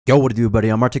Yo, what do you do, buddy?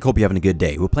 I'm Arctic. Hope you're having a good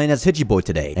day. We're playing as Hitchhiker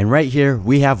today, and right here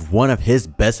we have one of his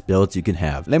best builds you can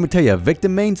have. Let me tell you,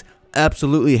 victim mains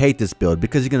absolutely hate this build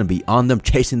because you're gonna be on them,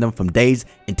 chasing them from days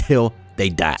until they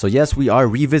die. So yes, we are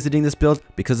revisiting this build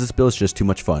because this build is just too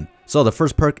much fun. So the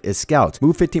first perk is Scout.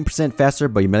 Move 15% faster,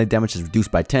 but your melee damage is reduced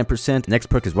by 10%. Next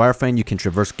perk is Wireframe. You can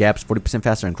traverse gaps 40%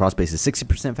 faster and cross bases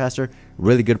 60% faster.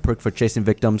 Really good perk for chasing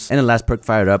victims. And the last perk,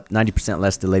 Fired Up, 90%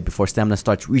 less delay before stamina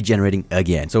starts regenerating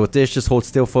again. So with this, just hold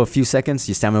still for a few seconds.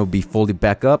 Your stamina will be fully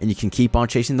back up and you can keep on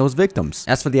chasing those victims.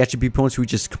 As for the attribute points, we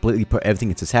just completely put everything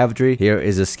into savagery. Here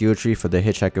is a skill tree for the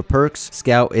Hitchhiker perks.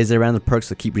 Scout is around the perks,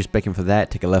 so keep respecting for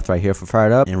that. Take a left right here for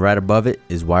Fired Up, and right above it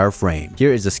is Wireframe.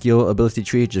 Here is a skill ability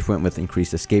tree. Just went with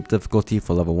increased escape difficulty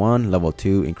for level 1, level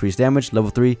 2 increased damage,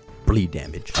 level 3 bleed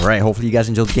damage. All right, hopefully you guys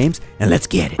enjoyed the games, and let's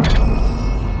get it.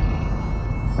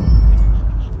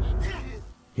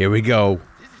 Here we go.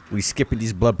 We skipping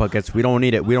these blood buckets. We don't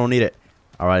need it. We don't need it.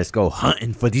 All right, let's go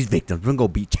hunting for these victims. We're gonna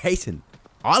be chasing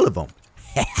all of them.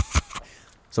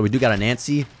 So we do got a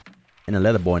Nancy and a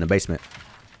leather boy in the basement.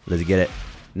 Let's get it.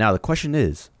 Now the question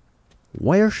is,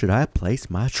 where should I place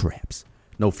my traps?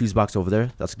 No fuse box over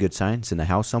there. That's a good sign. It's in the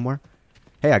house somewhere.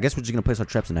 Hey, I guess we're just gonna place our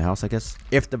traps in the house, I guess.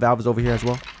 If the valve is over here as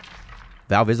well.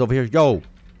 Valve is over here. Yo!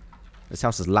 This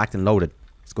house is locked and loaded.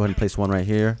 Let's go ahead and place one right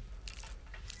here.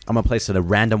 I'm gonna place a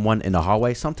random one in the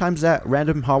hallway. Sometimes that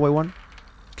random hallway one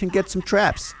can get some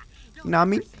traps. You know what I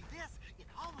mean?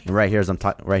 And right here's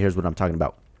what I'm talking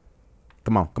about.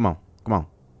 Come on, come on, come on.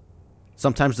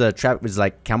 Sometimes the trap is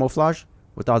like camouflage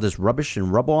with all this rubbish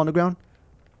and rubble on the ground.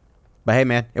 But hey,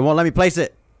 man, it won't let me place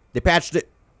it. They patched it.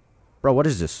 Bro, what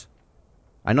is this?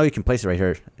 I know you can place it right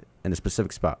here in a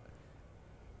specific spot.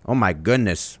 Oh my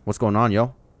goodness. What's going on,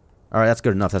 yo? Alright, that's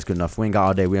good enough. That's good enough. We ain't got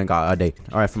all day. We ain't got all day.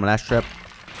 Alright, for my last trap,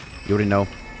 you already know.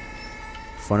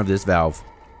 Front of this valve.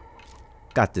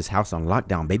 Got this house on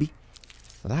lockdown, baby.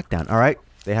 Lockdown. Alright.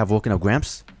 They have woken up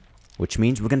Gramps, which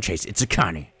means we're gonna chase it. It's a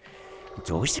Connie.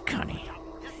 It's always a Connie.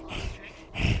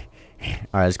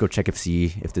 Alright, let's go check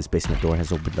see if this basement door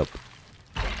has opened up.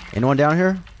 Anyone down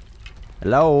here?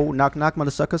 Hello? Knock, knock,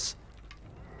 motherfuckers.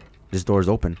 This door is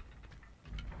open.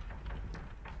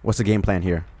 What's the game plan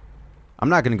here? I'm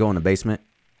not gonna go in the basement.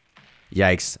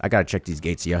 Yikes. I gotta check these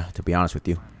gates, yeah, to be honest with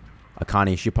you.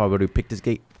 Akani, she probably already picked this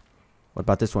gate. What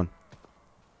about this one?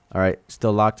 Alright,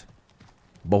 still locked.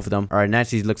 Both of them. Alright,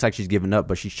 Nancy looks like she's giving up,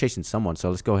 but she's chasing someone, so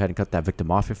let's go ahead and cut that victim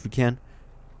off if we can.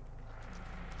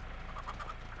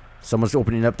 Someone's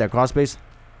opening up that cross space.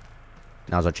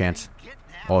 Now's our chance.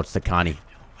 Oh, it's the Connie.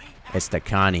 It's the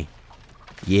Connie.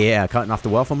 Yeah, cutting off the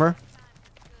well from her.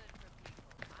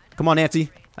 Come on, Nancy.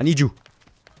 I need you.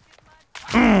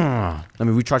 Let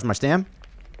me recharge my stam.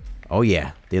 Oh,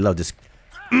 yeah. They love this.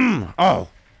 Oh,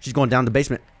 she's going down the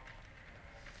basement.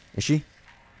 Is she?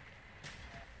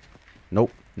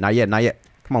 Nope. Not yet, not yet.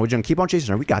 Come on, we're going to keep on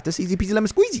chasing her. We got this. Easy peasy lemon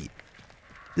squeezy.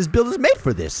 This build is made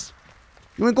for this.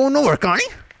 You ain't going nowhere, Connie.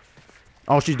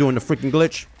 Oh, she's doing the freaking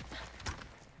glitch.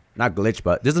 Not glitch,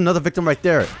 but there's another victim right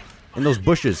there in those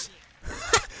bushes.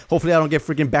 Hopefully I don't get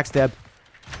freaking backstabbed.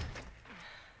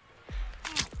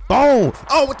 Boom!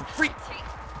 Oh, what the freak?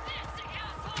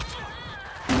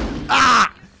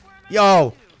 Ah!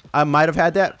 Yo! I might have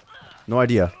had that. No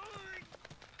idea.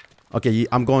 Okay,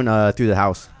 I'm going through the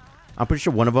house. I'm pretty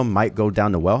sure one of them might go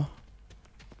down the well.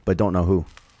 But don't know who.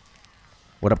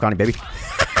 What up, Connie, baby?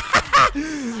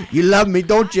 You love me,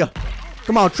 don't you?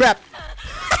 Come on, trap.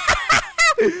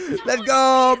 Let's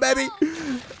go, baby.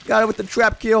 Got it with the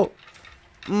trap kill.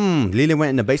 Lily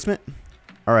went in the basement.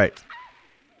 Alright.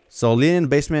 So Lily in the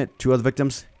basement, 2 other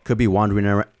victims could be wandering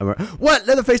around. What?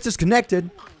 Leatherface disconnected?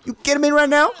 You kidding me right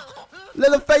now?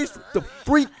 Leatherface, the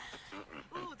freak.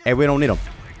 Hey, we don't need him.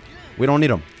 We don't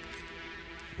need him.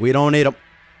 We don't need him.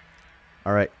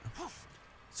 Alright.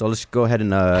 So let's go ahead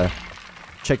and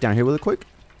check down here really quick.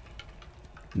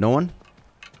 No one?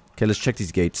 Okay, let's check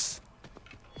these gates.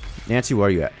 Nancy, where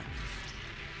are you at?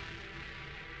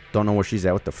 Don't know where she's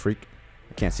at. What the freak?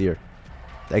 I can't see her.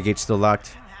 That gate's still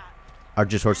locked. I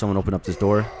just heard someone open up this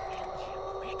door.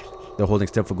 They're holding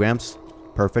still for Gramps.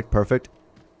 Perfect, perfect.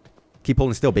 Keep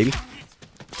holding still, baby.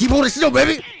 Keep holding still,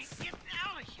 baby.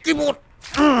 Keep holding.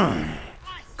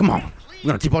 Come on. We're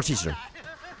gonna keep on chasing her.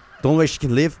 The only way she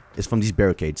can live is from these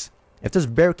barricades. If there's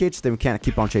barricades, then we can't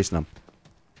keep on chasing them.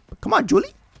 But come on,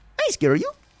 Julie. I ain't scared of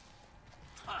you.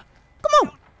 Come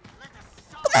on.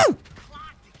 Come on.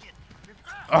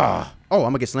 Oh, I'm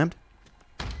gonna get slammed.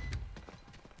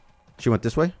 She went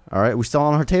this way. All right, we still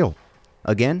on her tail.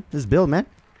 Again, this build, man.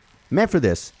 Meant for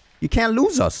this. You can't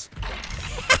lose us.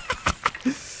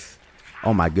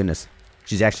 Oh my goodness.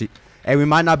 She's actually... Hey, we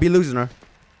might not be losing her,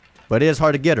 but it is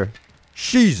hard to get her.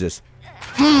 Jesus.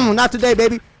 Not today,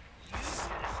 baby.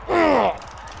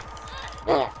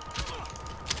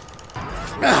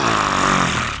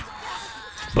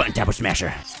 Button tapper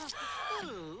smasher.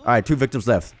 Alright, 2 victims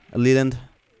left. Leland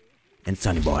and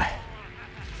Sonny Boy.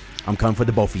 I'm coming for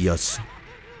the both of yous.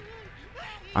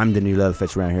 I'm the new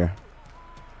Leatherface around here.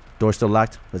 Door still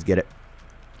locked? Let's get it.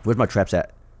 Where's my traps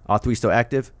at? All 3 still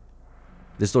active?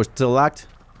 This door's still locked?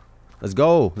 Let's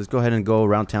go. Let's go ahead and go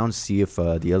around town and see if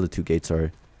the other 2 gates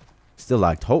are still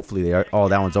locked. Hopefully they are. Oh,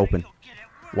 that one's open.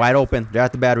 Wide open. They're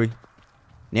at the battery.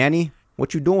 Nanny,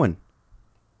 what you doing?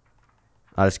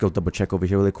 Let's go double check over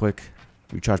here really quick.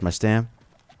 Recharge my stam.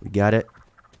 We got it.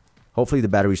 Hopefully the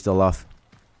battery's still off.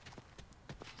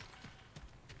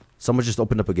 Someone just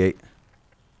opened up a gate.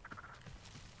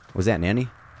 Was that Nanny?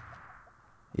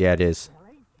 Yeah, it is.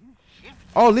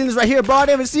 Oh, Leland's right here, bro. I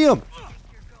didn't even see him.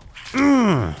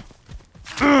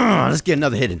 Let's get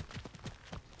another hidden.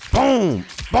 Boom.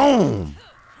 Boom.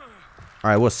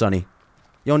 Alright, what's Sonny?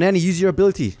 Yo, Nanny, use your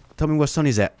ability. Tell me where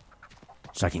Sonny's at,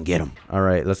 so I can get him.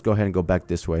 Alright, let's go ahead and go back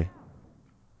this way.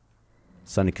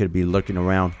 Sonny could be lurking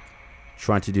around,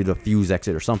 trying to do the fuse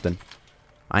exit or something.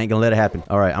 I ain't gonna let it happen.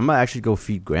 Alright, I'm gonna actually go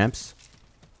feed Gramps.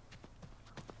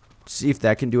 See if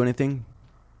that can do anything.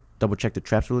 Double check the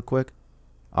traps really quick.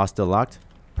 All still locked?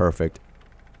 Perfect.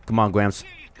 Come on, Gramps.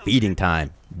 Feeding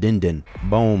time. Din din.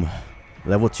 Boom.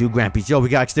 Level 2 Grampies. Yo, we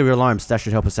got exterior alarms. That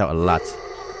should help us out a lot.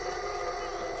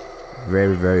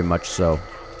 Very, very much so.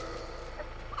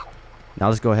 Now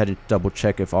let's go ahead and double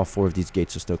check if all 4 of these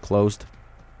gates are still closed.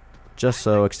 Just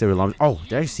so exterior alarms. Oh,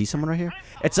 did I see someone right here?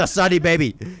 It's a Sonny,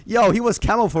 baby. Yo, he was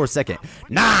camo for a second.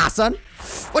 Nah, son.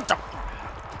 What the?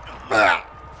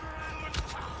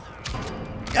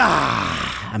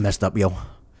 I messed up, yo.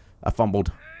 I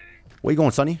fumbled. Where you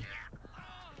going, Sonny?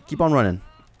 Keep on running.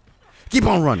 Keep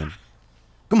on running.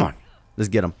 Come on. Let's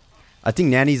get him. I think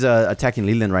Nanny's attacking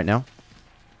Leland right now.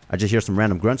 I just hear some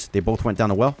random grunts. They both went down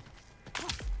the well.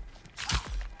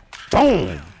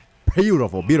 Boom.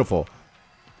 Beautiful, beautiful.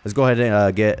 Let's go ahead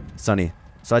and get Sonny.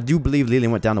 So I do believe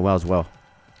Leland went down the well as well.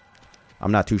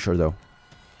 I'm not too sure, though.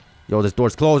 Yo, this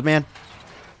door's closed, man.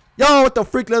 Yo, what the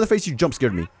freak, Leatherface? You jump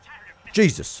scared me.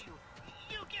 Jesus.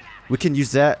 We can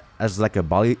use that as like a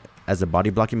body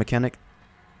blocking mechanic.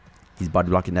 He's body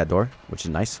blocking that door, which is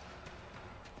nice.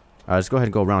 Alright, let's go ahead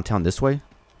and go around town this way.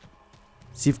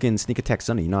 See if we can sneak attack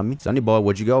Sonny, you know what I mean? Sonny boy,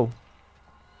 where'd you go?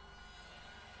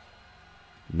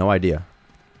 No idea.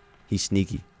 He's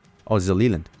sneaky. Oh, this is a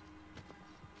Leland.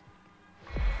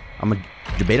 I'm gonna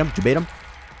debate him, debate him.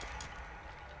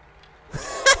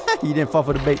 He didn't fall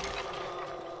for the bait.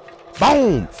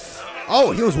 Boom!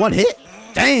 Oh, he was one hit?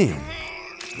 Damn!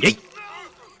 Yeet!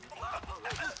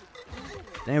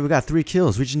 Damn, we got 3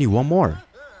 kills. We just need 1 more.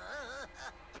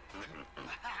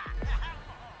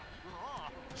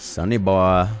 Sonny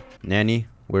boy. Nanny,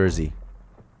 where is he?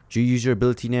 Did you use your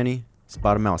ability, Nanny?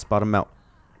 Spot him out, spot him out.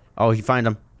 Oh, he found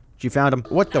him. She found him.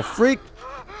 What the freak?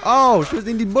 Oh, she was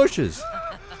in the bushes.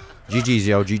 GG's,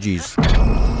 yo, GG's.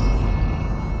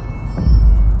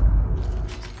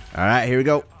 Alright, here we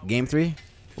go. Game 3.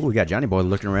 Ooh, we got Johnny Boy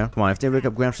looking around. Come on, if they wake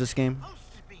up Gramps this game,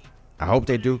 I hope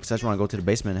they do, because I just want to go to the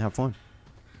basement and have fun.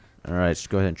 Alright, let's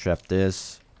go ahead and trap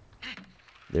this.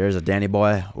 There's a Danny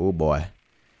Boy. Oh, boy.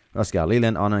 Let's go.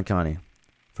 Leland, Anna, and Connie.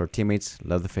 For teammates,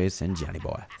 Leatherface, and Johnny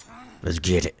Boy. Let's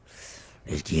get it.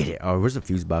 Let's get it. Oh, where's the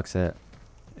fuse box at?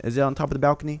 Is it on top of the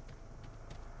balcony?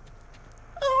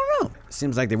 I don't know.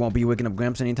 Seems like they won't be waking up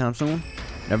Gramps anytime soon.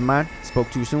 Never mind.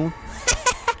 Spoke too soon.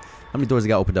 How many doors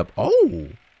got opened up? Oh!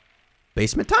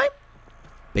 Basement time?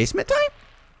 Basement time?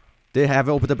 They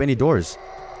haven't opened up any doors.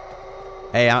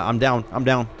 Hey, I'm down. I'm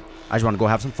down. I just want to go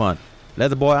have some fun.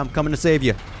 Leather boy, I'm coming to save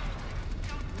you.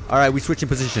 Alright, we switching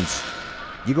positions.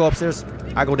 You go upstairs.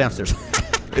 I go downstairs.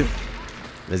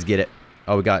 Let's get it.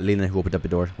 Oh, we got Leland who opened up the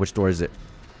door. Which door is it?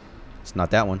 It's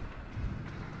not that one.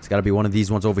 It's got to be one of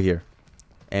these ones over here.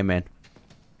 Hey, man.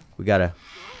 We got to...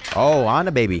 Oh,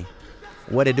 Anna, baby.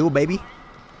 What it do, baby?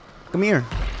 Come here.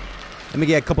 Let me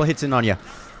get a couple hits in on you.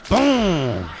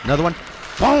 Boom. Another one.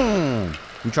 Boom.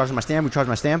 Recharging my stam. Recharging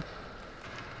my stam.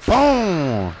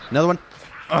 Boom. Another one.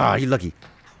 Ah, you lucky.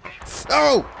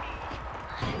 Oh.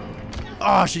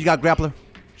 Oh, she got grappler.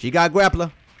 She got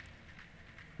grappler.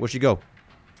 Where'd she go?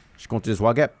 She's going through this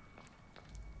wall gap.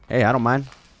 Hey, I don't mind.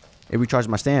 It recharged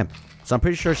my stam. So I'm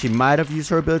pretty sure she might have used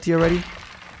her ability already.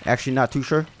 Actually, not too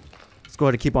sure. Let's go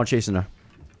ahead and keep on chasing her.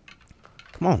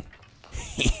 Come on.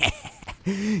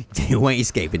 You ain't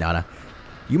escaping, Anna.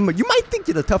 You might think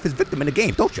you're the toughest victim in the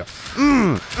game, don't you?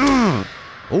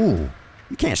 Ooh,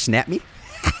 you can't snap me.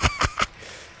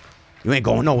 You ain't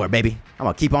going nowhere, baby. I'm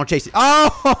gonna keep on chasing.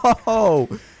 Oh,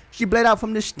 She bled out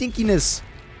from the stinkiness.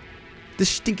 The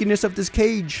stinkiness of this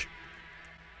cage.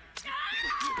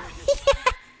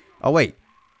 Oh, wait.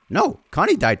 No,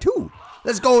 Connie died too.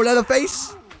 Let's go,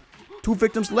 Leatherface. 2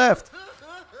 victims left.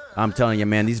 I'm telling you,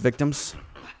 man, these victims,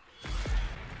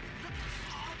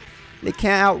 they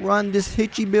can't outrun this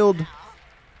Hitchy build.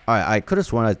 Alright, I could have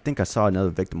sworn I think I saw another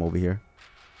victim over here.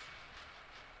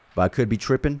 But I could be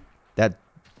tripping. That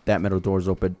metal door is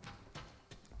open.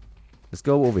 Let's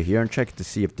go over here and check to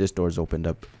see if this door is opened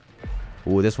up.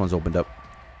 Ooh, this one's opened up.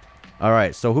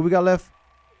 Alright, so who we got left?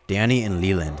 Danny and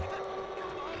Leland.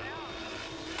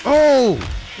 Oh!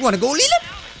 You wanna go, Leland?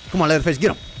 Come on, Leatherface,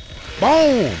 get him.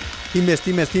 Boom! He missed,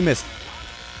 he missed, he missed.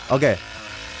 Okay.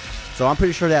 So I'm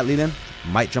pretty sure that Leland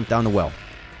might jump down the well.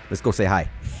 Let's go say hi.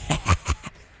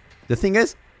 The thing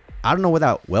is, I don't know where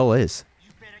that well is.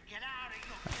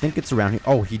 I think it's around here.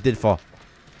 Oh, he did fall.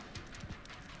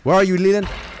 Where are you, Leland?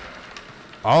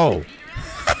 Oh.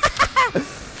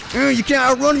 You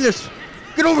can't outrun this.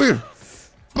 Get over here.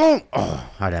 Boom. Oh,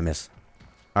 how did I miss?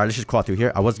 All right, let's just crawl through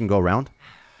here. I was going to go around.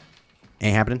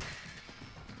 Ain't happening.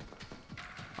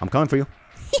 I'm coming for you.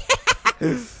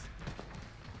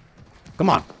 Come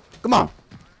on. Come on.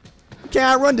 You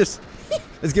can't outrun this.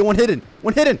 Let's get one hidden.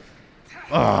 One hidden.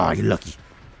 Oh, you're lucky.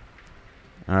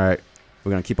 All right.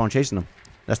 We're going to keep on chasing them.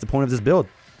 That's the point of this build.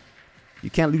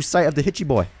 You can't lose sight of the Hitchy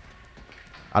boy.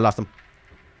 I lost him.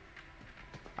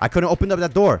 I couldn't open up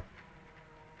that door.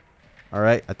 All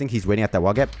right. I think he's waiting at that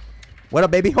wall gap. What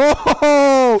up, baby?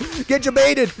 Oh, get you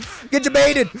baited. Get you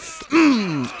baited.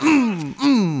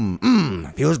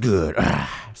 Feels good.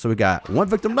 So we got 1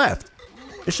 victim left.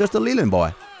 It's just a Leland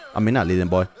boy. I mean, not Leland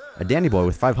boy. A Danny boy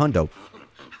with 5 hundo.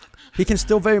 He can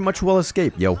still very much well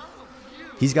escape, yo.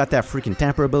 He's got that freaking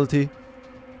tamper ability.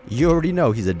 You already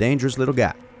know he's a dangerous little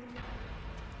guy.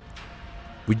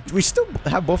 We still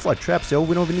have both like traps, yo.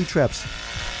 We don't even need traps.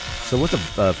 So what's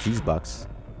the fuse box?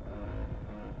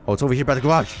 Oh, it's over here by the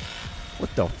garage.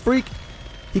 What the freak?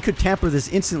 He could tamper this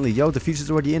instantly, yo. The fuse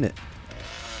is already in it.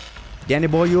 Danny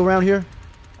boy, you around here?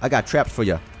 I got traps for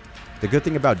you. The good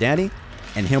thing about Danny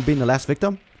and him being the last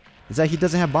victim is that he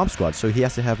doesn't have bomb squad, so he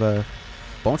has to have a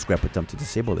bone scrap with them to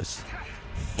disable this.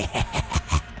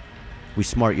 We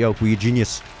smart, yo. We a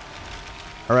genius.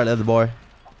 All right, leather boy.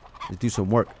 Let's do some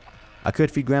work. I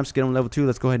could feed Gramps, get him level 2.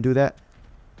 Let's go ahead and do that.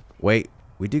 Wait,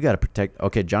 we do got to protect.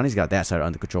 Okay, Johnny's got that side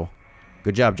under control.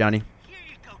 Good job, Johnny.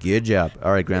 Good job.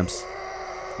 All right, Gramps.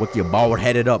 Look your bald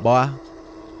headed up, boy.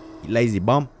 You lazy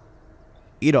bum.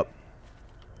 Eat up.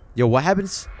 Yo, what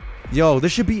happens? Yo,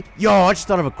 this should be... Yo, I just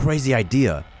thought of a crazy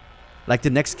idea. Like the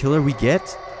next killer we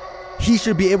get, he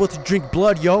should be able to drink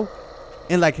blood, yo.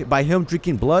 And like by him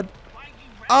drinking blood.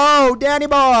 Oh, Danny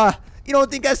boy. You don't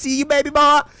think I see you, baby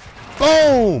boy?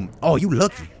 Boom. Oh, you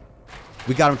lucky.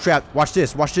 We got him trapped. Watch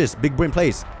this. Watch this. Big brain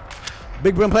plays.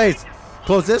 Big brain plays.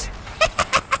 Close this.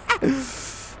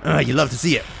 You love to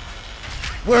see it.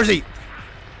 Where is he?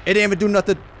 It didn't even do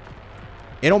nothing.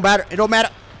 It don't matter. It don't matter.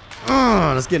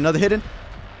 Let's get another hit in.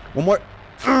 One more.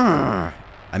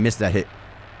 I missed that hit.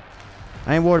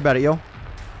 I ain't worried about it, yo.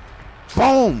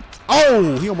 Boom.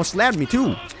 Oh, he almost slammed me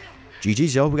too.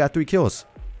 GG's, yo. We got 3 kills.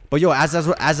 But yo, as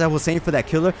I was saying for that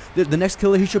killer, the next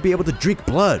killer, he should be able to drink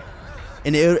blood.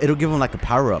 And it'll give him like a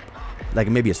power up. Like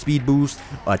maybe a speed boost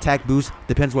or attack boost.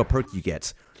 Depends what perk you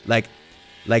get. Like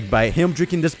by him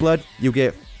drinking this blood, you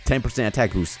get 10%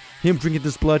 attack boost. Him drinking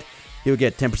this blood, he'll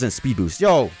get 10% speed boost.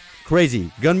 Yo,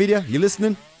 crazy. Gun Media, you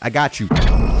listening? I got you.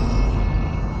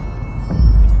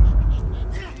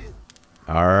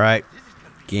 Alright.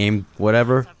 Game,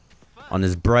 whatever. On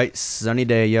this bright, sunny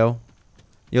day, yo.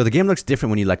 Yo, the game looks different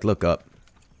when you, like, look up.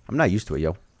 I'm not used to it,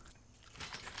 yo.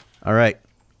 Alright.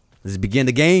 Let's begin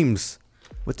the games.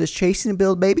 With this chasing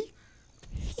build, baby.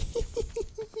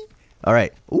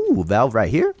 Alright. Ooh, valve right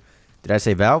here. Did I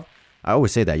say valve? I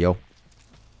always say that, yo.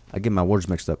 I get my words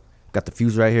mixed up. Got the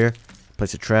fuse right here.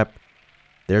 Place a trap.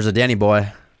 There's a Danny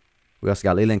boy. We also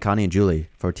got Leland, Connie, and Julie.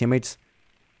 For our teammates,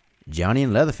 Johnny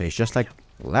and Leatherface, just like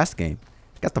last game.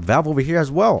 Got the valve over here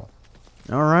as well.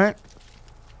 Alright.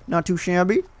 Not too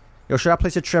shabby. Yo, should I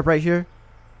place a trap right here?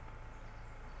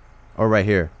 Or right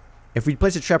here? If we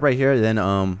place a trap right here,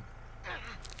 then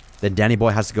Danny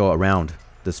boy has to go around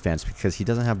this fence because he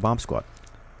doesn't have bomb squad.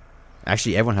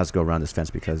 Actually, everyone has to go around this fence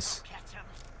because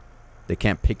they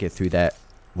can't pick it through that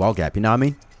wall gap. You know what I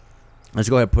mean? Let's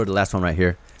go ahead and put the last one right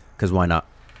here because why not?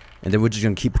 And then we're just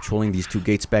going to keep patrolling these 2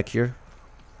 gates back here.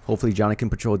 Hopefully, Johnny can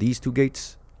patrol these 2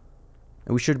 gates.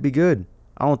 And we should be good.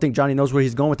 I don't think Johnny knows where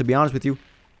he's going with, to be honest with you.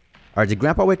 Alright, did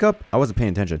Grandpa wake up? I wasn't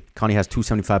paying attention. Connie has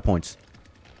 275 points.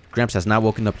 Gramps has not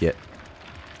woken up yet.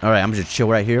 Alright, I'm just chill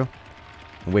right here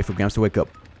and wait for Gramps to wake up.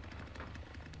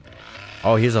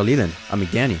 Oh, here's a Leland. I mean,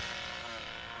 Danny.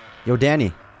 Yo,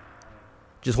 Danny.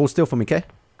 Just hold still for me, okay?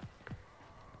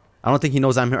 I don't think he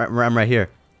knows I'm right here.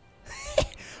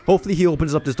 Hopefully he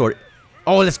opens up this door.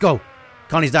 Oh, let's go.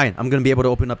 Connie's dying. I'm going to be able to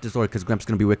open up this door because Gramps is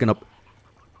going to be waking up.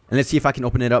 And let's see if I can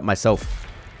open it up myself.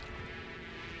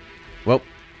 Well,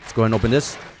 let's go ahead and open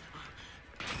this.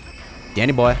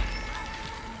 Danny boy.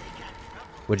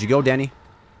 Where'd you go, Danny?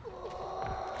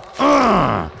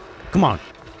 Come on.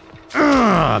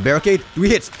 Barricade. 3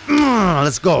 hits.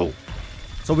 Let's go.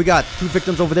 So we got 2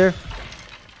 victims over there.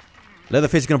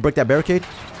 Leatherface is going to break that barricade.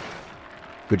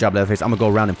 Good job, Leatherface. I'm going to go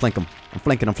around and flank him. I'm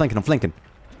flanking.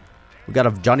 We got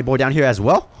a Johnny boy down here as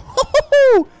well.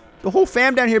 The whole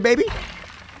fam down here, baby.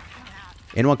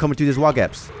 Anyone coming through these wall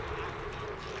gaps?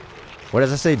 What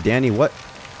does I say, Danny? What?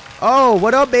 Oh,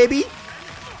 what up, baby?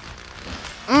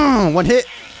 1 hit.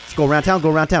 Let's go around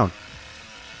town.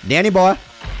 Danny boy.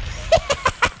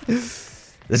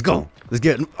 Let's go. Let's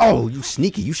get. Oh, you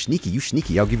sneaky.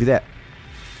 I'll give you that.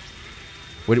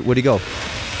 Where'd he go?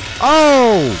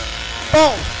 Oh!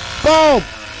 Boom!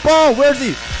 Where's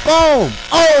he? Boom!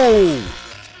 Oh!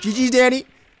 GG's, Danny.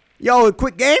 Yo,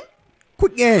 quick game.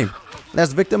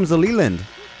 Last victim's a Leland.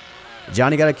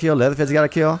 Johnny got a kill. Leatherface got a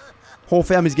kill. Whole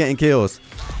family's getting kills.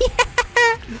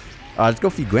 Let's go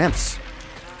feed Gramps.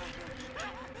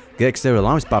 Get exterior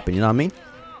alarms popping, you know what I mean?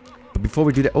 But before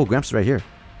we do that... Oh, Gramps is right here.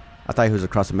 I thought he was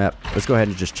across the map. Let's go ahead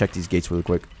and just check these gates really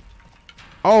quick.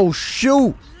 Oh,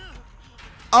 shoot!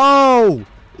 Oh!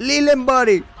 Leland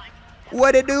buddy!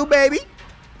 What it do, baby?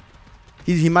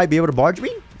 He might be able to barge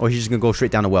me? Or he's just gonna go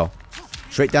straight down the well.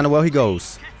 Straight down the well he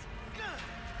goes.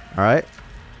 Alright.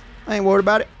 I ain't worried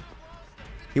about it.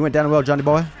 He went down the well, Johnny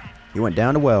boy. He went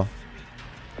down the well.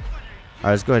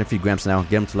 Alright, let's go ahead and feed Gramps now.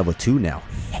 Get him to level 2 now.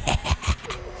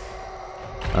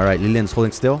 Alright, Leland's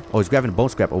holding still. Oh, he's grabbing a bone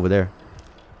scrap over there.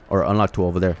 Or unlock tool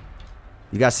over there.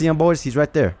 You guys see him, boys? He's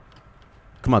right there.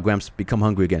 Come on, Gramps. Become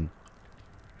hungry again.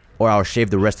 Or I'll shave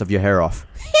the rest of your hair off.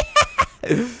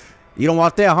 You don't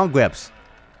want that, huh, Gramps?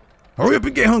 Hurry up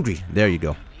and get hungry. There you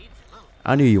go.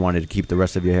 I knew you wanted to keep the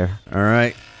rest of your hair.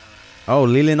 Alright. Oh,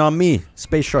 Leland on me.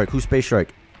 Space Shark. Who's Space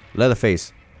Shark?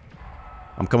 Leatherface.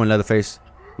 I'm coming, Leatherface.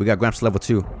 We got Gramps level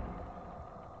 2.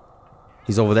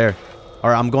 He's over there.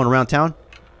 Alright, I'm going around town.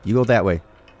 You go that way.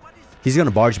 He's gonna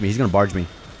barge me.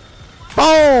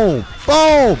 Boom!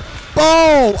 Boom!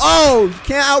 Boom! Oh! You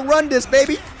can't outrun this,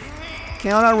 baby!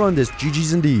 Can't outrun this.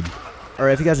 GG's indeed.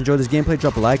 Alright, if you guys enjoyed this gameplay,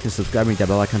 drop a like and subscribe and hit that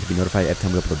bell icon to be notified every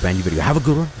time we upload a brand new video. Have a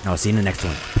good one, and I'll see you in the next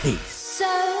one. Peace.